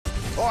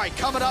All right,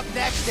 coming up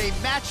next, a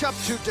matchup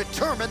to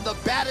determine the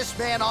baddest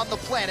man on the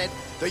planet.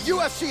 The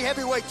UFC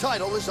heavyweight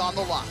title is on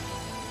the line.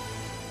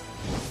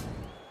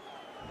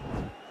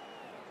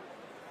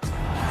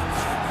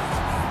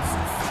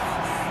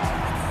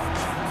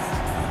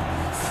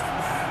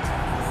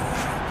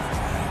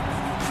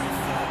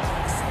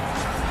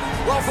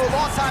 Well, for a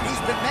long time,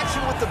 he's been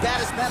mentioned with the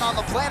baddest men on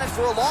the planet.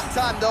 For a long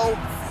time, though,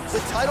 the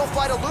title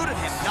fight eluded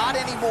him. Not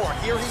anymore.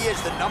 Here he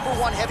is, the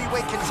 #1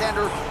 heavyweight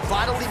contender,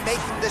 finally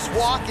making this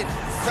walk and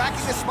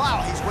cracking a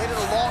smile. He's waited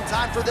a long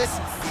time for this.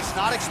 He's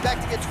not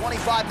expecting a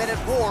 25-minute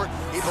war.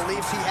 He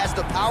believes he has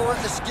the power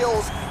and the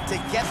skills to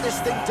get this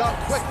thing done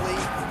quickly.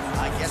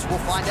 I guess we'll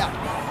find out.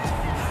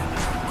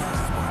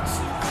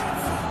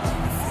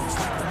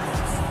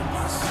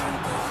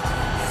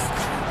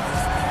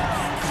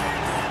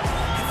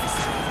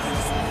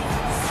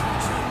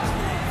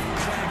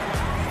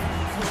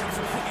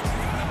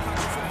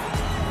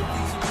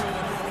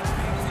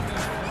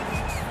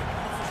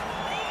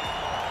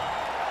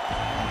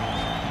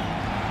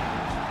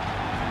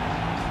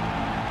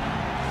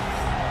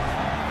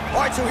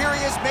 All right, so here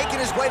he is making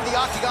his way to the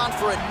octagon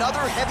for another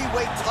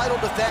heavyweight title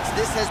defense.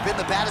 This has been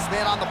the baddest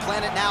man on the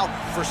planet now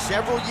for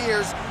several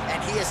years,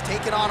 and he has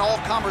taken on all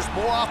comers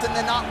more often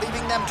than not,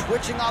 leaving them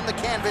twitching on the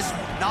canvas,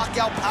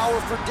 knockout power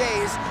for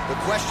days. The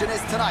question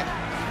is tonight,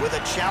 with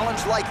a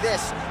challenge like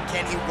this,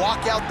 can he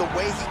walk out the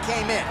way he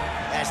came in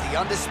as the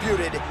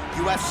undisputed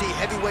UFC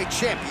heavyweight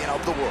champion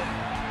of the world?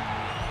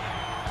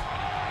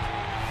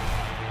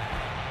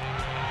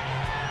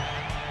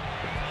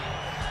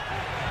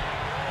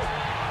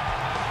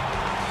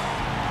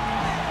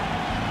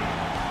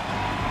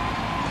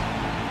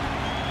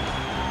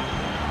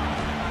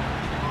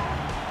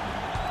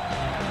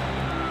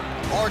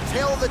 Our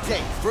tale of the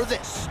tape for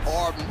this,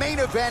 our main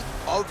event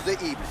of the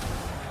evening.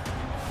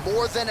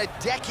 More than a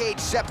decade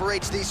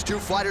separates these two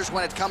fighters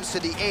when it comes to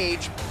the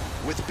age,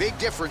 with big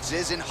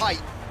differences in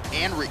height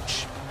and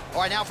reach.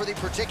 All right, now for the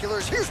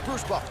particulars, here's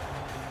Bruce Buffer.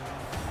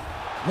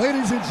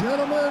 Ladies and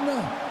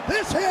gentlemen,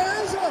 this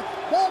is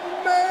the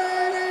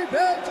main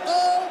event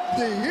of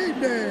the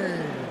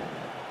evening.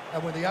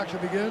 And when the action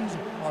begins,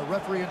 our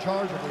referee in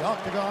charge of the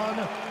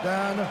octagon,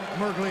 Dan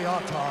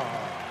Mergliata.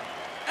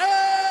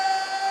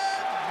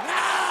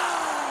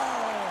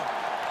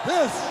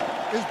 This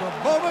is the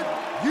moment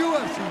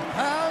UFC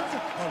fans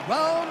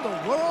around the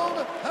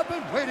world have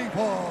been waiting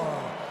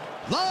for.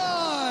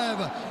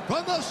 Live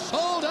from the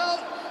sold-out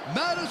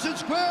Madison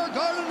Square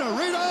Garden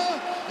Arena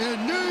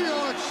in New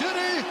York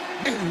City,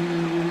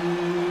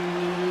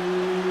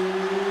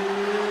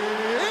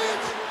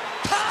 it's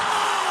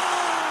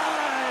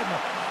time!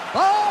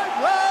 5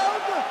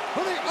 rounds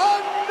for the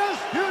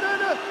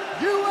undisputed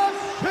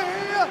UFC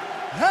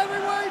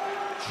Heavyweight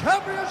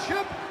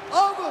Championship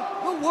of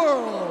the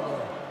world.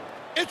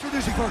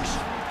 Introducing first,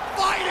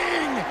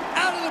 fighting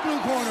out of the blue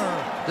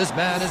corner. This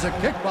man is a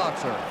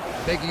kickboxer,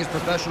 making his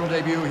professional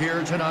debut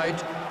here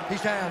tonight. He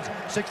stands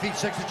 6 feet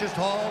 6 inches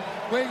tall,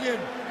 weighing in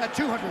at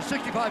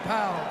 265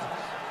 pounds.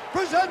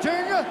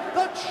 Presenting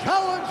the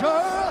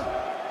challenger,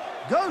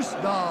 Ghost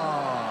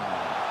Dog.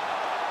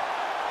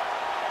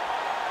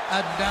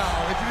 And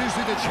now,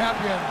 introducing the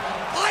champion,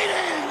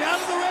 fighting out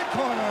of the red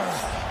corner.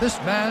 This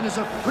man is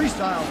a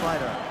freestyle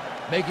fighter,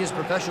 making his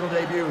professional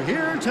debut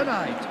here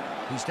tonight.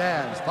 He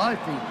stands 5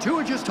 feet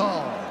 2 inches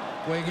tall,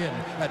 weighing in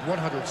at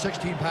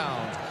 116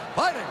 pounds.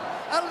 Fighting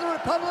out of the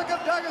Republic of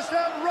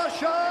Dagestan,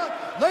 Russia,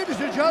 ladies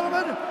and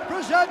gentlemen,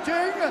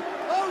 presenting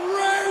a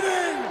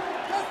reigning,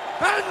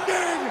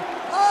 defending,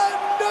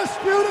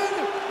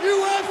 undisputed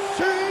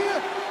UFC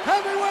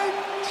heavyweight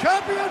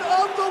champion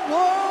of the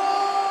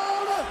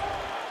world,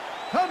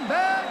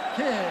 Comeback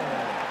Kid.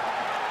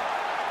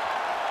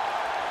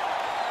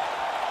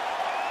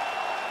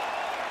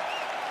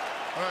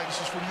 All right,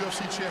 this is for the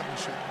UFC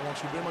Championship. I want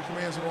you to obey my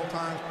commands at all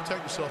times,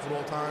 protect yourself at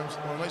all times.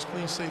 I want a nice,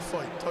 clean, safe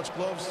fight. Touch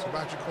gloves,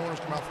 back your corners,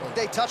 come out fighting.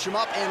 They touch him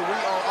up, and we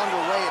are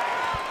underway.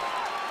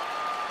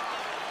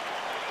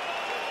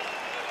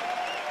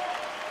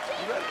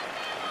 You ready?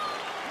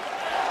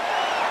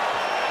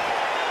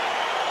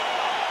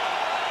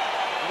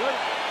 You ready?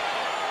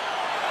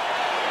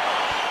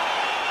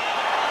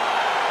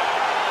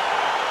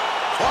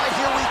 All right,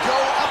 here we go.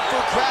 Up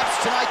for grabs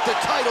tonight, the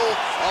title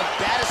of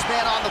baddest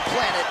man on the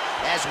planet,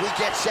 as we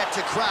get set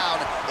to crown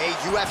a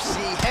UFC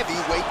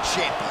heavyweight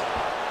champion.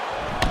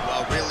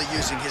 Well, really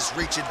using his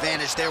reach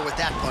advantage there with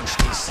that punch,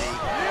 DC.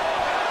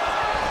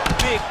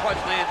 Big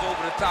punch lands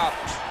over the top.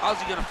 How's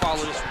he gonna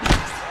follow this one?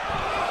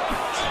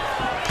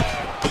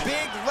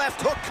 Big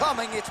left hook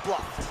coming, it's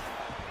blocked.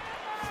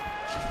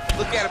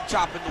 Look at him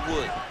chopping the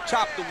wood.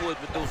 Chop the wood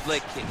with those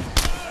leg kicks.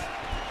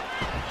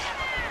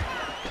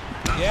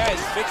 Yeah,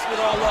 he's mixing it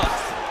all up.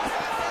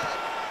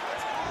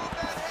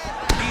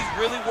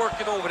 Really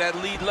working over that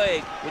lead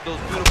leg with those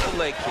beautiful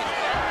leg kicks.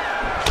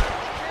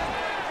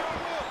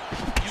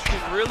 You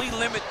can really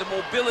limit the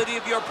mobility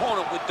of your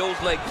opponent with those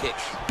leg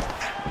kicks.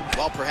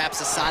 Well, perhaps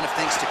a sign of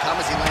things to come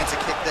as he lands a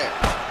kick there.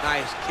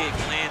 Nice kick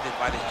landed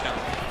by this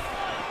gentleman.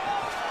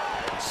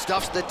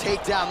 Stuffs the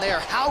takedown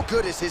there. How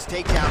good is his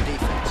takedown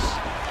defense?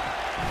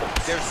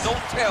 There's no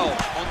tell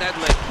on that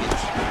leg kick.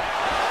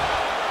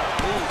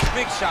 Ooh,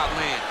 big shot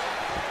lands.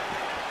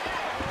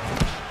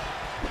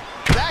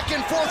 Back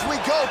and forth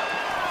we go.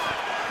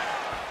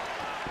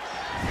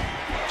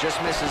 Just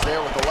misses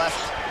there with the left.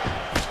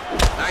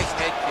 Nice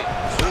head kick.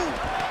 Ooh.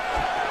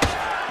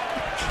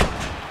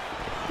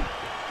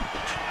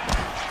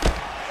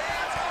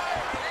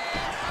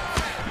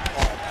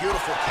 Oh,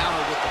 beautiful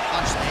counter with the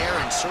punch there,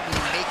 and certainly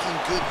making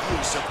good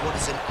use of what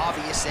is an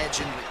obvious edge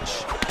and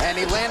reach. And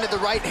he landed the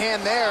right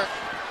hand there.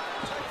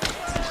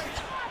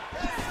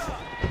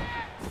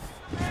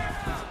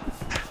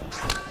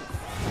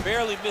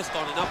 Barely missed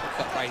on an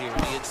uppercut right here on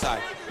the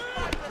inside.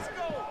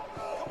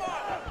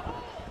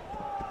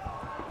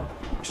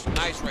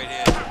 Nice right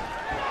hand.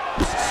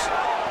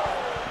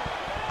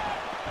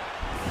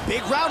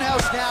 Big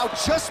roundhouse now,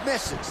 just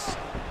misses.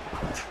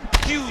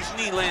 Huge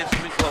knee lands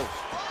from in close.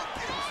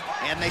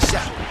 And they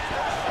separate.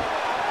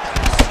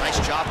 Nice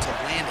job to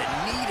land a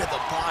knee to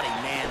the body.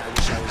 Man, I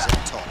wish I was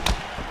that tall.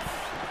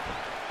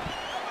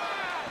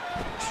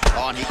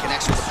 Oh, and he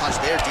connects with the punch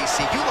there,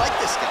 DC. You like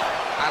this guy.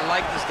 I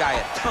like this guy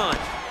a ton.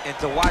 And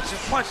to watch him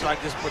punch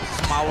like this puts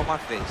a smile on my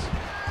face.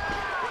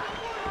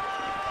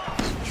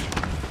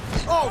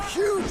 Oh,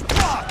 huge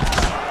block!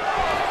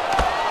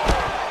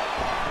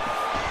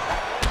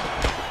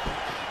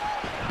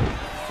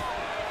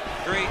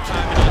 Great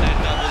timing on that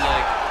double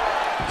leg.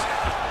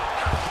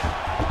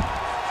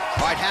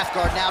 All right, half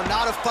guard now.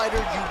 Not a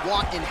fighter you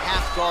want in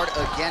half guard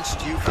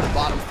against you. For the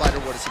bottom fighter,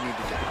 what does he need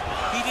to do?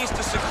 He needs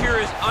to secure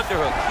his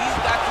underhook. He's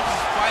got to be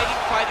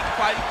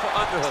fighting for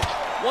underhook.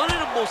 One of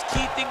the most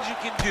key things you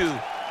can do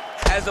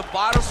as a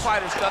bottom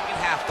fighter stuck in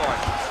half guard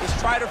is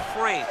try to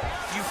frame.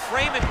 You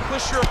frame and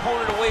push your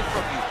opponent away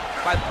from you.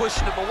 By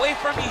pushing him away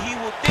from you, he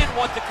will then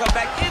want to come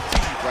back into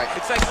you. Right.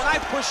 It's like when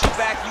I push you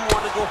back, you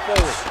want to go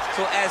forward.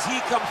 So as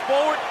he comes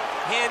forward,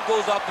 hand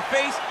goes off the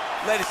face,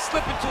 let it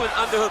slip into an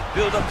underhook,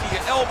 build up to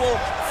your elbow,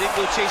 then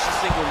go chase your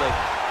single leg.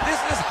 This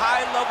is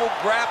high-level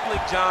grappling,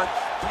 John,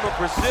 from a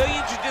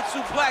Brazilian Jiu-Jitsu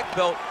black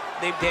belt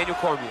named Daniel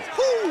Cormier.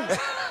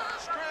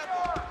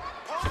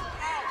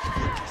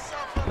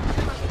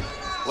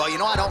 Well, you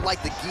know, I don't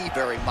like the gi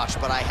very much,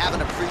 but I have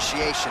an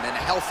appreciation and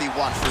a healthy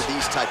one for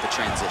these type of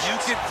transitions. You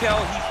can tell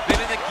he's been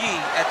in a gi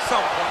at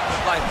some point in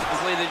his life with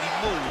the way that he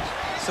moves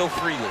so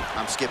freely.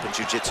 I'm skipping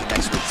jiu-jitsu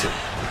next week, too.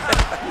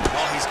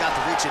 Oh, he's got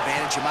the reach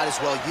advantage. You might as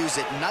well use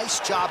it.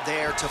 Nice job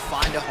there to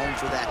find a home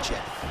for that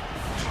jab.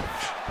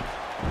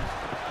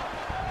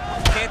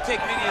 Can't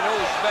take many of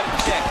those. You better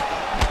check.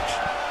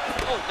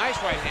 Oh, nice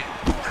right hand.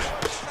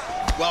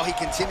 Well, he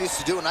continues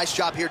to do a nice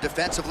job here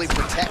defensively,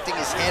 protecting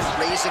his head,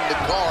 raising the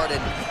guard,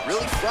 and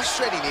really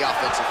frustrating the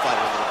offensive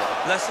fighter a little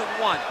bit. Lesson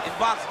 1 in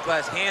boxing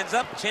class, hands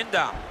up, chin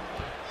down.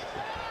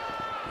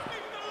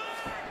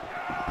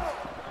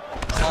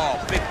 Oh,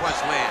 big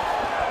punch land.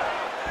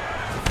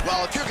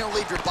 Well, if you're going to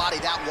leave your body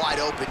that wide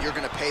open, you're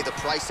going to pay the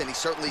price, and he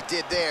certainly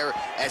did there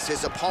as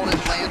his opponent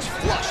lands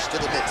flush to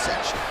the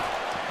midsection.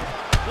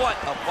 What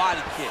a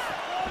body kick.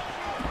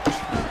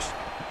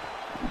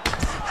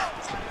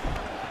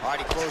 All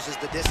right, he closes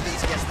the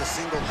distance, gets the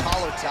single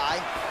collar tie.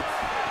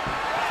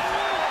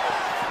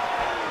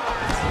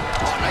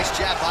 Oh, nice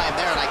jab by him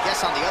there, and I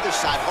guess on the other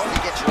side, hard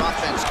to get your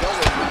offense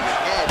going when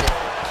your head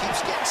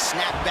keeps getting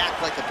snapped back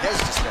like a Pez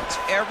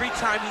dispenser. Every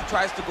time he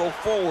tries to go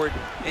forward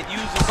and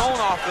use his own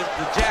offense,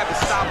 the jab is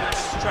stopping him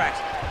in his tracks.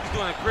 He's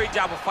doing a great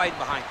job of fighting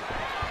behind him.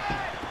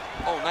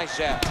 Oh, nice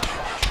jab.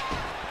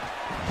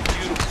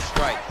 Beautiful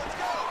strike.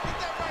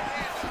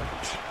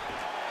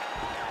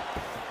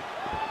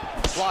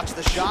 Blocks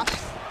the shot.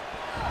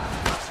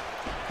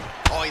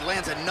 Oh, he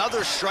lands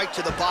another strike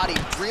to the body,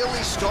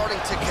 really starting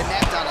to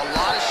connect on a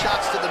lot of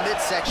shots to the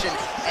midsection,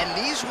 and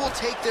these will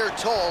take their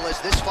toll as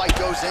this fight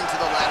goes into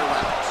the latter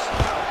rounds.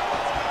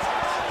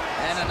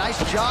 And a nice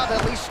job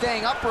at least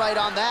staying upright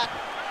on that.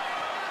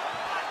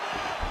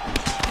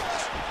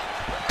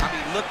 I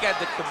mean, look at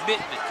the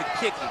commitment to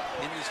kicking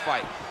in this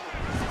fight.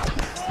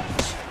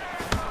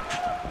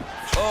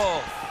 Oh.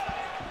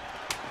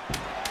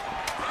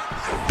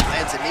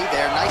 Lands a knee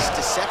there. Nice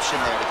deception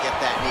there to get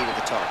that knee to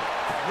the target.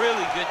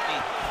 Really good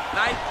knee.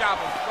 Nice job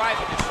of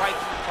driving it right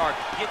to the target.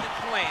 Getting it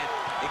to land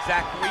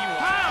exactly where you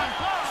want.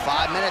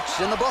 5 minutes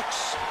in the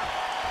books.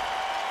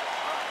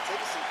 Take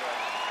a seat, buddy.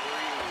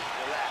 Breathe,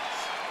 relax.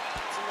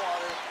 Get some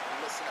water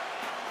and listen up.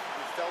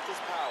 You felt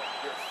his power.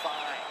 You're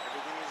fine.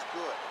 Everything is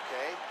good,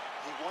 okay?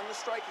 He won the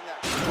striking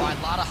that round. All right,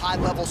 a lot of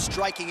high-level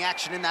striking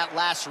action in that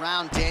last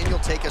round. Daniel,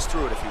 take us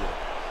through it, if you will.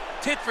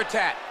 Tit for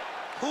tat.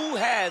 Who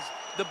has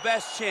the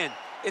best chin?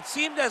 It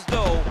seemed as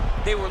though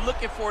they were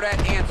looking for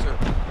that answer.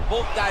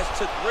 Both guys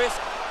took risk.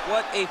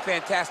 What a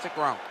fantastic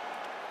round.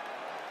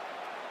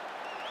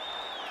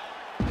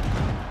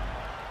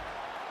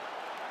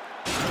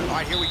 All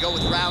right, here we go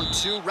with round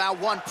 2. Round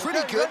 1,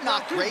 pretty good,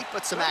 not great,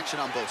 but some action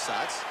on both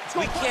sides.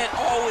 We can't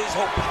always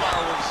hope for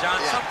fireworks, John.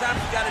 Yeah.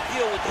 Sometimes you got to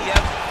deal with the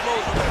ebbs and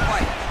flows of the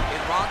fight. In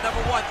round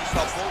number 1, you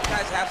saw both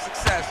guys have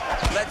success.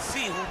 Let's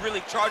see who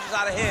really charges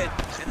out ahead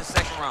in the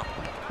second round.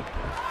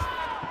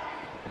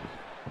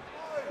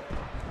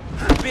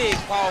 big,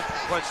 powerful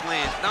punch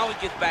lands. Now he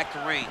gets back to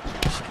range.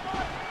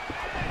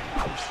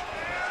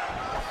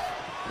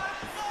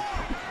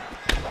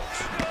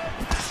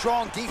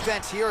 Strong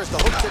defense here as the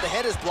hook to the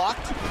head is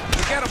blocked.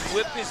 Look at him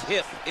whip his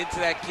hip into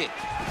that kick.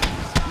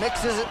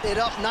 Mixes it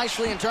up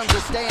nicely in terms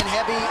of staying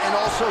heavy and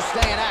also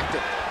staying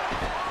active.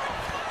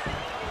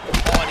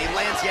 Oh, and he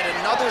lands yet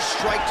another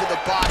strike to the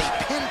body.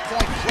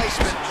 Pinpoint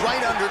placement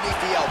right underneath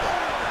the elbow.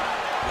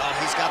 Well,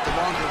 he's got the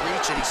longer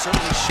reach, and he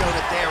certainly showed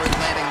it there in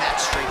landing that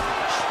straight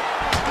punch.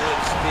 Good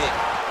spin.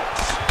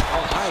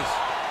 Oh, nice.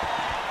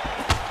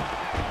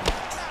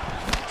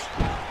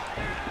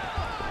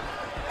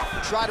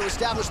 Try to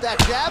establish that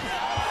jab.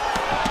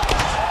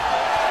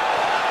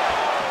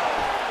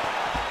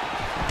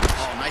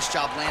 Oh, nice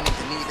job landing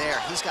the knee there.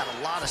 He's got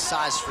a lot of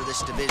size for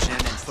this division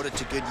and put it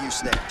to good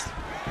use there.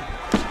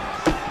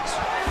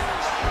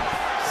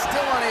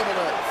 Still unable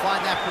to find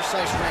that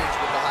precise range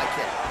with the high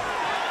kick.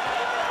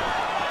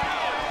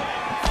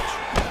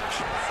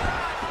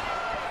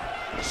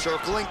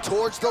 Circling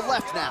towards the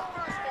left now.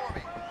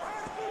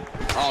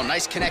 Oh,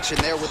 nice connection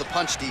there with a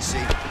punch, DC.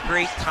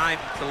 Great time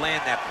to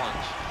land that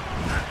punch.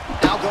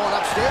 Now going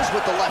upstairs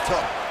with the left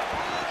hook.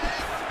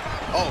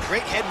 Oh,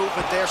 great head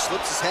movement there.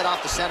 Slips his head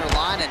off the center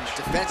line, and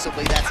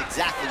defensively, that's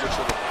exactly what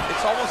you're looking for.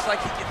 It's almost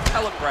like he can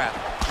telegraph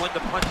when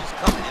the punch is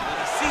coming. And when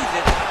he sees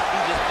it, he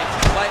just makes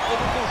a slight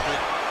little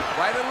movement,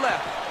 right or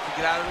left, to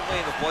get out of the way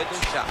and avoid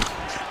those shots.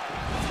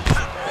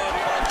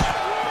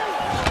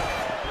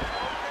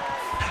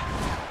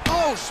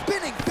 Oh,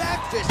 spinning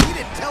back fist. He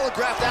didn't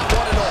telegraph that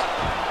one at all.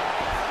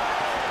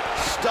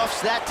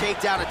 Stuffs that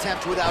takedown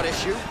attempt without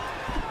issue.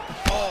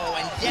 Oh,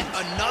 and yet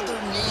another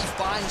knee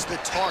finds the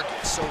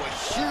target. So a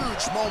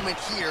huge moment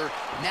here.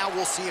 Now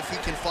we'll see if he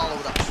can follow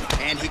it up.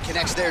 And he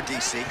connects there,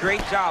 DC.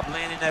 Great job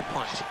landing that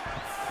punch.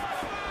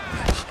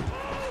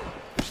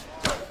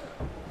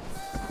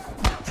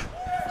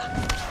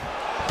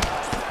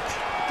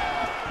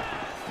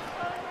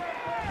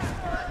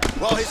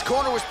 Well, his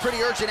corner was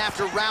pretty urgent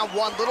after round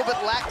one. A little bit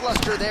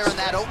lackluster there in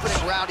that opening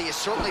round. He has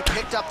certainly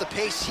picked up the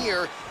pace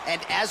here, and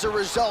as a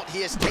result, he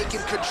has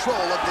taken control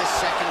of this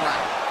second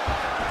round.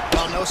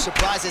 Well, no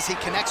surprises, he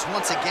connects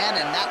once again,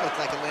 and that looked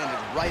like it landed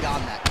right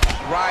on that.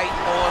 Right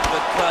on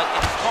the cut,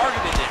 and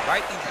targeted it,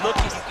 right? He's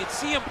looking, you can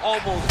see him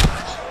almost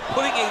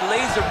putting a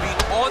laser beam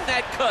on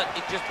that cut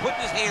and just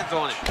putting his hands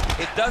on it.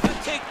 It doesn't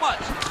take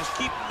much, just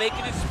keep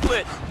making it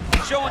split,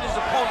 showing his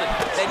opponent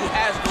that he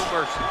has no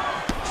mercy.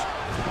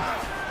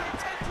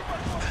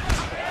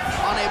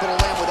 Unable to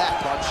land with that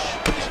punch.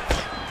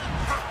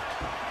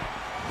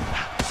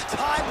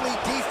 Timely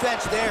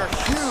defense there,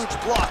 huge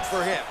block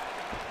for him.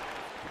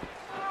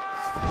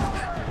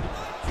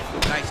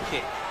 Nice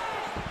kick.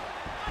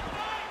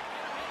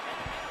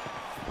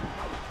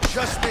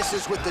 Just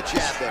misses with the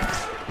jab there.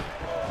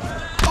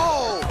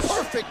 Oh,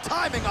 perfect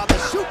timing on the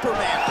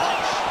Superman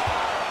punch.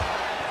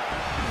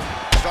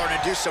 Starting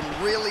to do some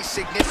really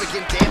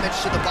significant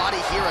damage to the body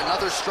here.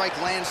 Another strike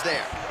lands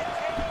there.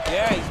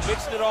 Yeah, he's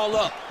mixing it all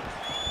up.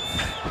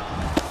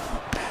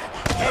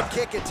 Head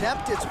kick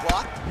attempt, it's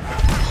blocked.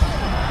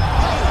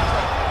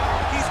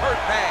 He's hurt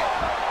bad.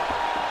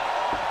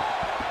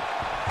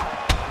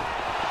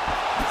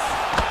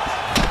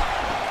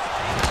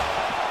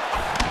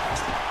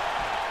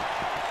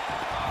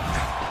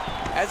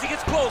 As he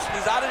gets close and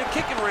he's out of the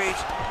kicking range,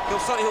 he'll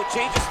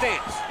change his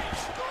stance.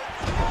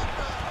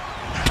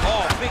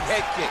 Oh, big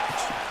head kick.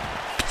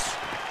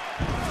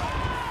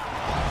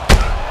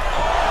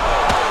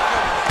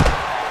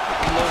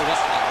 He loaded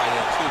up that right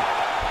there too.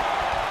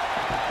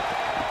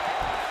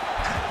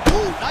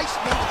 Ooh, nice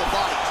knee to the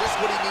body, just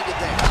what he needed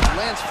there.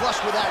 Lands flush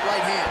with that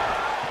right hand.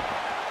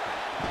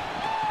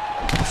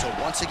 So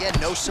once again,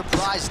 no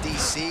surprise,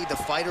 DC. The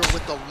fighter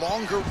with the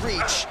longer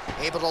reach,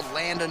 able to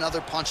land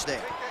another punch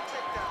there.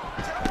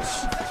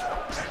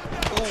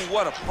 Ooh,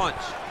 what a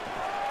punch.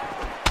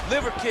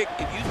 Liver kick,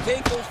 if you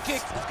take those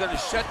kicks, it's gonna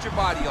shut your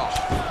body off.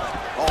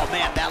 Oh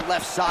man, that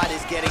left side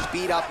is getting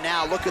beat up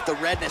now. Look at the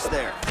redness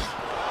there.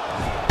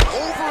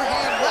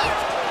 Overhand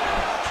left.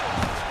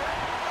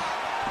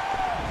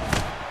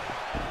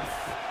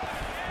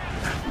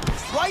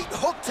 Right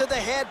hook to the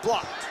head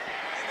blocked.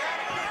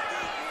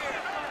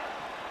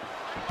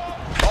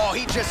 Oh,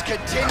 he just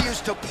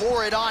continues to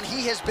pour it on.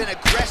 He has been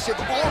aggressive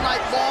all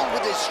night long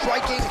with his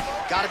striking.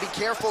 Got to be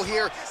careful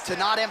here to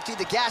not empty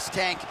the gas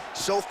tank.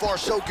 So far,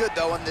 so good,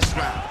 though, in this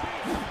round.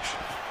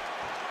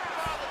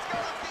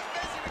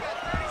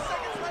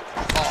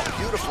 Oh,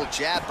 beautiful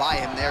jab by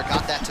him there.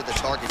 Got that to the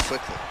target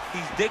quickly.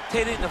 He's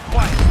dictating the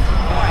fight.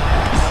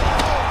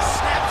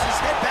 Snaps his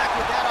head back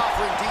with that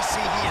offering, DC.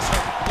 He is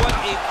hurt. What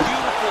a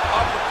beautiful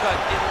uppercut.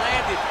 It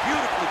landed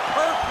beautifully.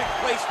 Perfect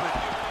placement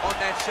on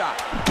that shot.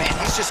 Man,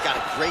 he's just got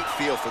a great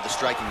feel for the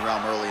striking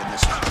realm early in this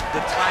one.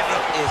 The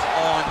timing is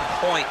on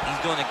point. He's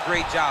doing a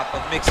great job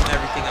of mixing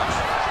everything up.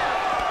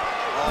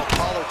 Oh,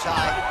 collar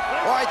tie.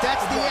 All right,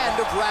 that's the end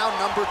of round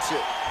number 2.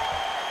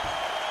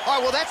 All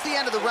right, well, that's the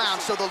end of the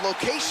round, so the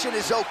location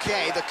is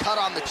okay, the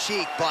cut on the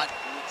cheek, but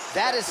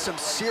That is some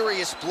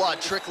serious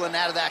blood trickling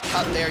out of that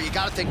cut there. You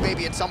got to think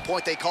maybe at some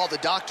point they call the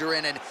doctor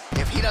in, and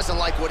if he doesn't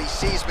like what he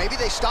sees, maybe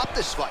they stop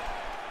this fight.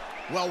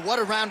 Well, what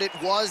a round it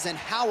was, and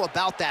how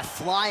about that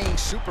flying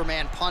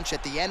Superman punch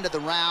at the end of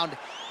the round?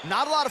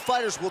 Not a lot of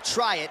fighters will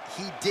try it.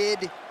 He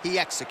did, he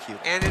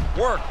executed. And it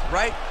worked,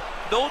 right?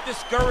 No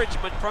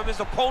discouragement from his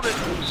opponent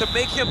to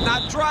make him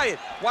not try it.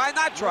 Why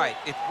not try it?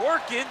 It's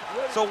working,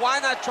 so why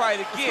not try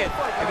it again?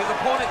 If his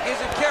opponent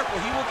isn't careful,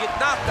 he will get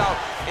knocked out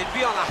and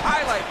be on a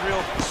highlight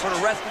reel for the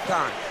rest of the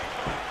time.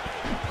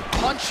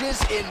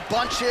 Punches in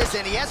bunches,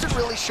 and he hasn't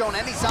really shown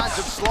any signs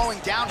of slowing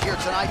down here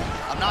tonight.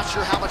 I'm not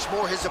sure how much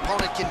more his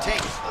opponent can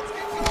take.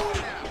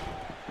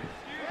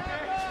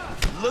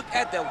 Look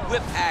at the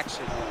whip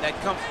action that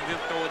comes from him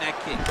throwing that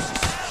kick.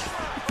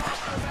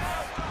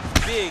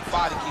 Big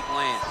body kick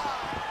lands.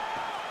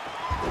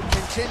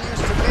 Continues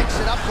to mix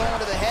it up, going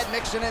to the head,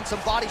 mixing in some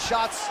body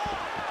shots.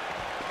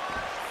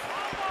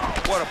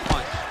 What a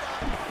punch.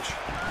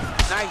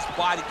 Nice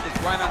body kick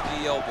right under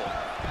the elbow.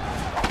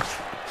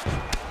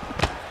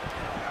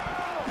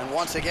 And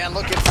once again,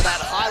 looking for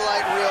that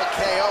highlight reel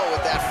KO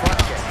with that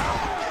front kick.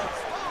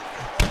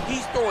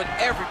 He's throwing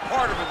every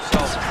part of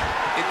himself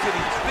into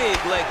these big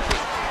leg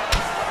kicks.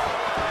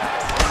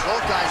 And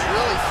both guys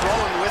really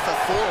throwing with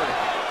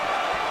authority.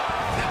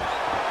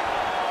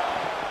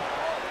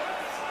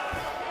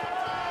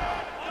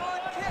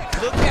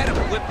 Look at him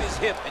whip his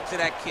hip into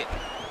that kick.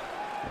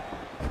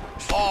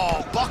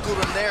 Oh, buckled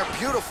him there.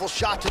 Beautiful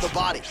shot to the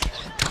body.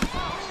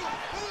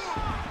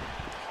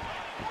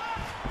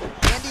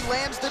 And he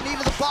lands the knee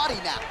to the body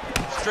now.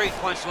 Straight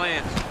punch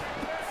lands.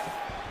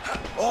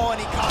 Oh, and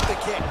he caught the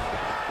kick.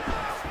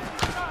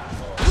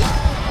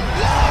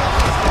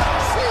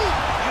 See,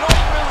 you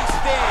don't really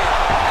stand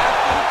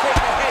after you take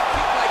a head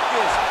kick like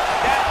this.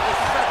 That is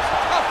such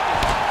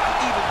toughness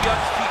to even be on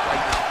his feet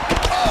right now.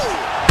 Oh,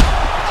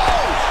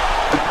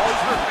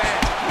 he's hurt bad.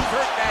 He's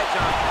hurt bad,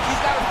 John.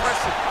 He's got to press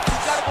him.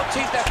 He's got to go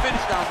chase that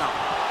finish down now.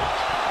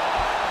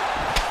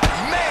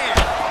 Man!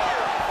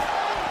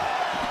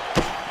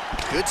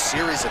 Good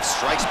series of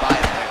strikes by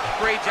him there.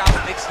 Great job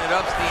of mixing it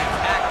up, staying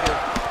active,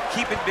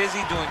 keeping busy,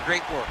 doing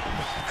great work.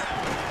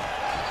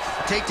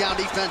 Takedown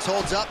defense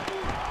holds up.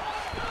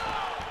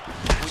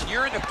 When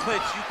you're in the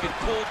clinch, you can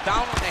pull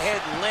down on the head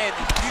and land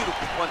these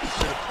beautiful punches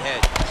to the head.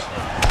 Oh,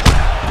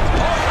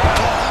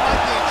 he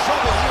might be in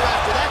trouble here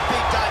after that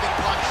big diving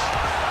punch.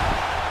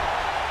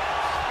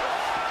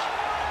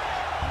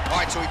 All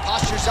right, so he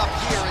postures up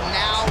here and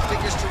now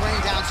figures to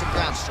rain down some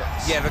ground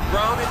strikes. Yeah, the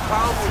ground and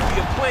pound would be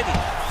aplenty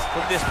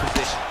from this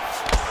position.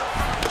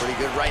 Pretty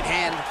good right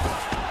hand.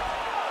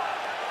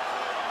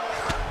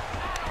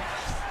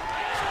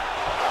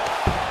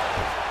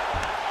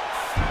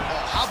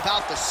 Oh, how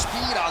about the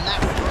speed on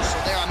that reversal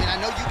there? I mean, I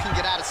know you can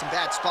get out of some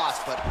bad spots,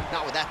 but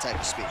not with that type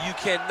of speed. You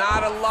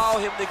cannot allow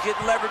him to get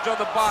leverage on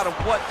the bottom.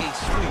 What a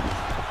sweep.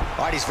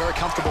 All right, he's very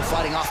comfortable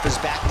fighting off his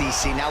back,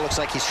 DC. Now looks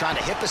like he's trying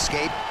to hip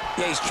escape.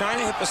 Yeah, he's trying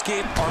to hip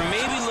escape or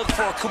maybe look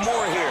for a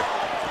Kimura here.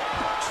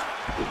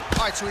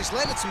 All right, so he's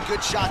landed some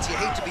good shots. You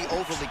hate to be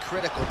overly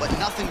critical, but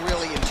nothing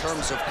really in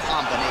terms of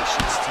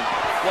combinations, team.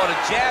 Well, the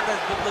jab has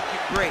been looking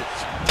great.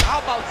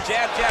 How about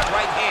jab, jab,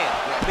 right hand?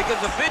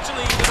 Because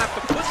eventually you're going to have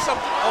to put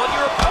something on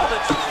your opponent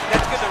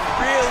that's going to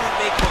really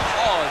make him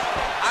pause.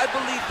 I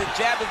believe the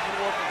jab has been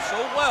working so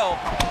well,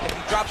 if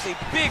he drops a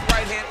big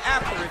right hand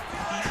after it,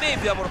 he may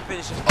be able to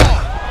finish his fight.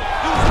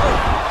 Use him.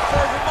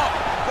 Serve him up.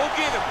 Go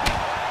get him.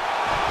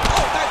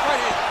 Oh, nice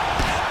right hand.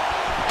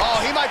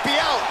 Oh, he might be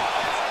out.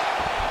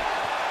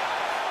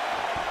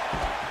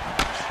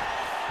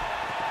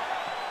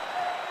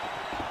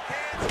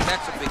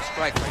 That's a big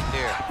strike right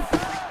there.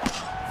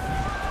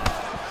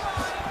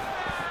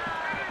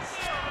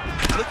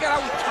 Look at how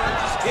he turned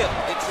his hip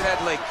into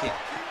that leg kick.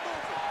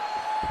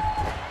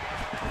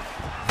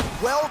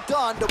 Well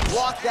done to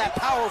block that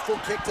powerful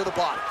kick to the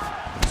body.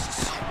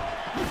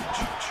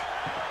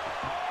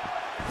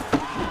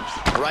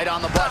 Right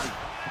on the button.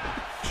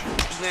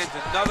 He lands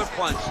another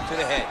punch to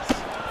the head.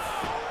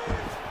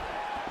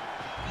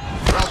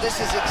 Well,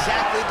 this is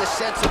exactly the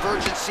sense of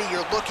urgency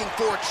you're looking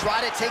for.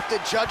 Try to take the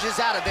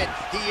judges out of it.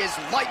 He is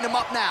lighting them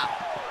up now.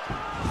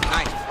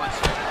 Nice punch.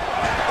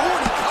 Oh,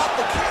 and he caught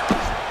the kick.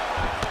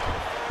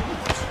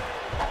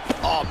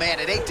 Oh, man,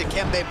 it ain't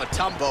Dikembe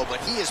Mutombo,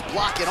 but he is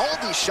blocking all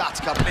these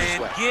shots coming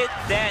his way. Get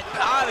that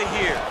out of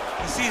here.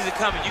 He sees it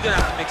coming. You're going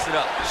to have to mix it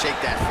up.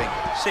 Shake that finger.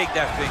 Shake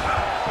that finger.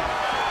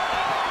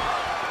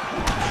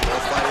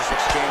 Both fighters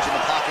exchange in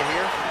the pocket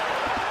here.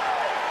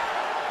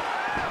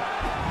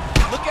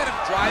 Look at him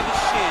drive his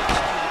shin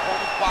into his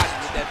opponent's body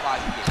with that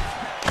body kick.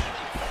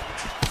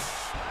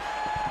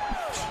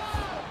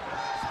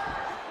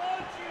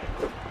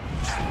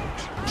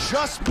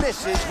 Just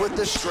misses with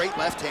the straight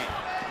left hand.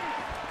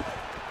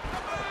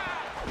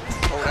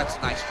 Oh, that's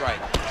a nice strike.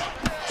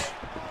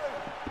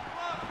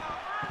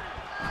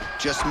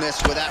 Just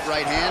missed with that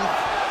right hand.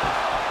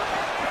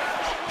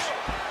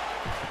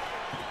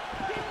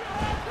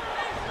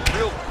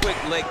 Real quick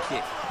leg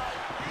kick.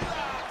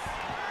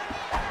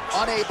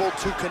 Unable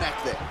to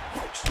connect there.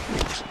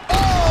 Oh!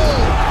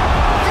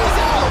 He's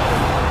out!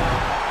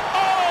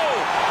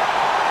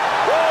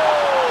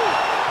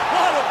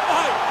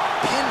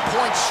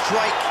 good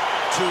strike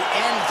to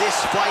end this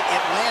fight.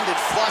 It landed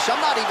flush.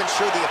 I'm not even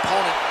sure the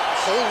opponent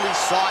wholly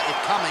saw it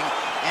coming,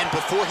 and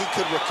before he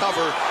could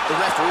recover, the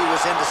referee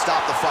was in to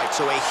stop the fight.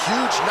 So a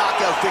huge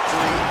knockout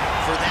victory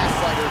for that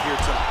fighter here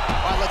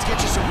tonight. All right, let's get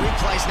you some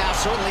replays now.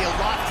 Certainly a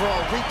lot for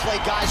our replay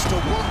guys to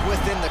work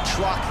with in the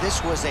truck.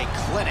 This was a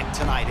clinic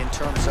tonight in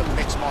terms of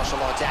mixed martial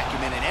arts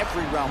acumen in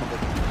every realm of the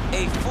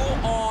game. A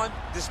full-on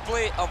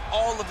display of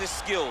all of his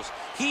skills.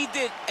 He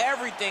did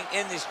everything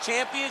in this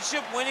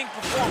championship-winning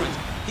performance.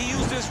 He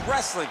used his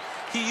wrestling.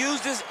 He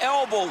used his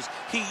elbows.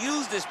 He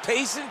used his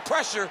pace and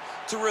pressure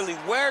to really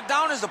wear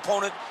down his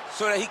opponent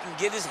so that he can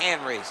get his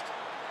hand raised.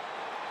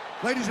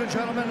 Ladies and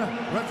gentlemen,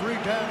 referee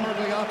Dan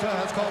Mergliata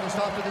has called a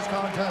stop to this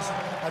contest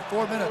at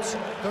 4 minutes,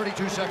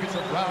 32 seconds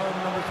of round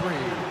number 3.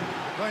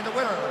 Going the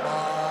winner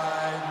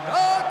by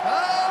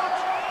knockout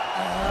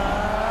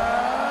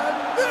and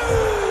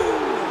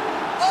new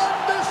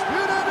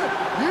undisputed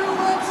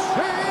UFC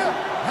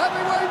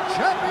heavyweight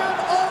champion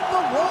of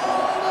the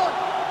world,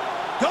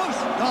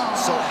 Ghost God.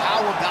 So how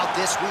about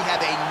this? We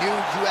have a new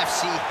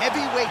UFC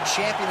heavyweight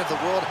champion of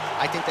the world.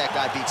 I think that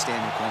guy beats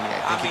Daniel Cormier.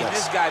 I mean,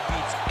 this guy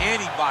beats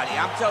anybody.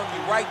 I'm telling you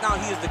right now,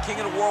 he is the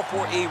king of the world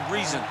for a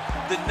reason.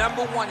 The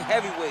 #1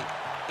 heavyweight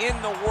in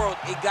the world,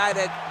 a guy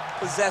that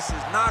possesses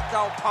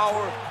knockout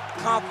power,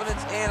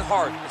 confidence, and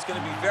heart. It's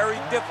going to be very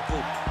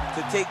difficult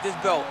to take this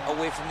belt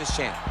away from this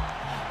champ.